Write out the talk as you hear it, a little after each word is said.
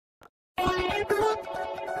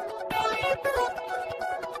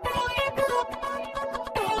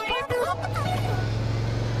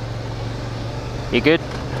You good? Do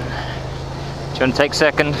you want to take a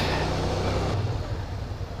second?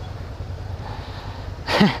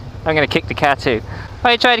 I'm going to kick the car too.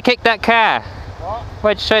 Why you trying to kick that car? What?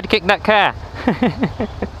 Why'd you try to kick that car?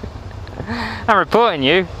 I'm reporting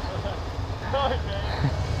you.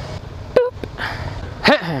 Boop.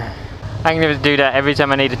 I'm going to do that every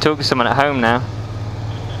time I need to talk to someone at home now.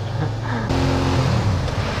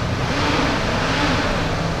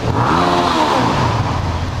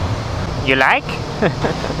 You like?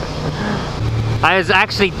 I was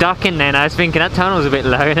actually ducking then. I was thinking that tunnel was a bit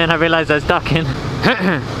low, and then I realised I was ducking.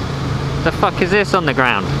 The fuck is this on the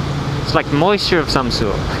ground? It's like moisture of some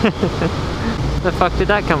sort. The fuck did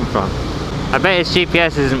that come from? I bet his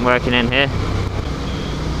GPS isn't working in here.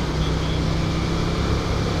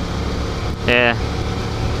 Yeah.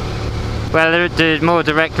 Well, the more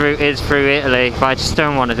direct route is through Italy, but I just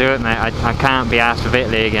don't want to do it, mate. I can't be asked with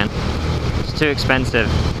Italy again. It's too expensive.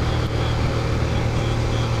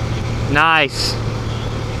 Nice!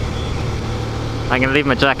 I'm gonna leave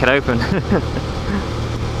my jacket open.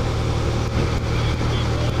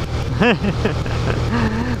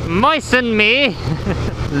 Moisten me!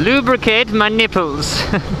 Lubricate my nipples!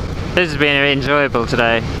 This has been enjoyable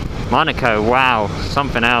today. Monaco, wow,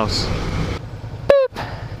 something else. Boop!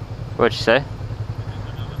 What'd you say?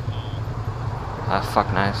 Ah,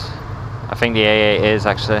 fuck nice. I think the A8 is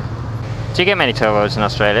actually. Do you get many toll roads in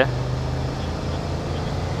Australia?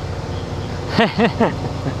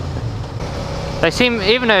 They seem,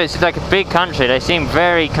 even though it's like a big country, they seem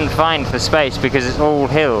very confined for space because it's all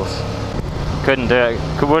hills. Couldn't do it.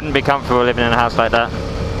 Wouldn't be comfortable living in a house like that.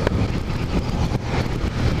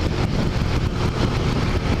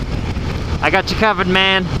 I got you covered,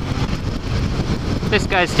 man. This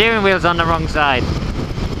guy's steering wheel's on the wrong side.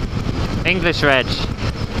 English reg.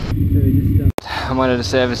 I'm one of the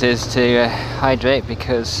services to hydrate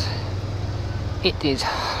because it is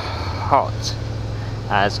hot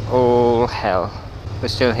as all hell. We're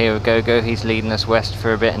still here with Gogo. He's leading us west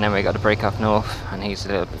for a bit, and then we got to break off north, and he's a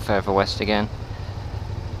little bit further west again.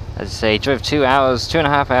 As I say, he drove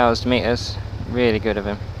 2.5 hours to meet us. Really good of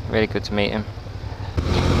him. Really good to meet him.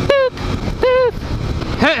 Boop, boop.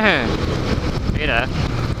 Hey there.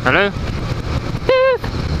 Hello. Boop.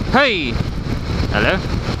 Hey. Hello.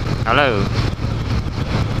 Hello.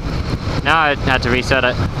 No, I had to reset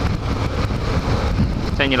it.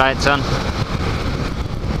 Turn your lights on.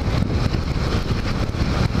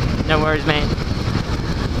 No worries, man.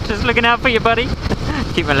 Just looking out for you, buddy.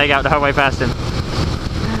 Keep my leg out the whole way past him.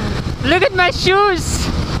 Look at my shoes!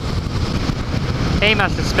 He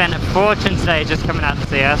must have spent a fortune today just coming out to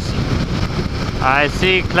see us. I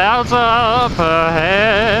see clouds up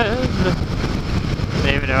ahead.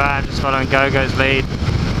 Neither do I, I'm just following Gogo's lead.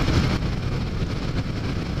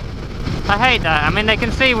 I hate that. I mean, they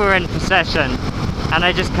can see we're in procession and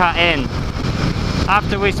they just cut in.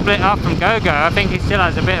 After we split off from Gogo, I think he still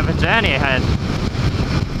has a bit of a journey ahead.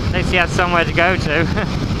 At least he has somewhere to go to.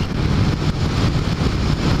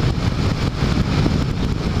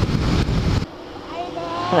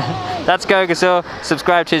 That's Gogosor.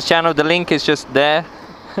 Subscribe to his channel, the link is just there.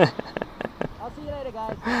 I'll see you later,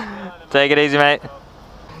 guys. Take it easy, mate.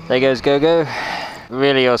 There goes Gogo.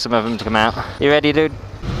 Really awesome of him to come out. You ready, dude?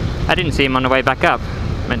 I didn't see him on the way back up.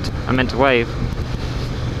 I meant to wave.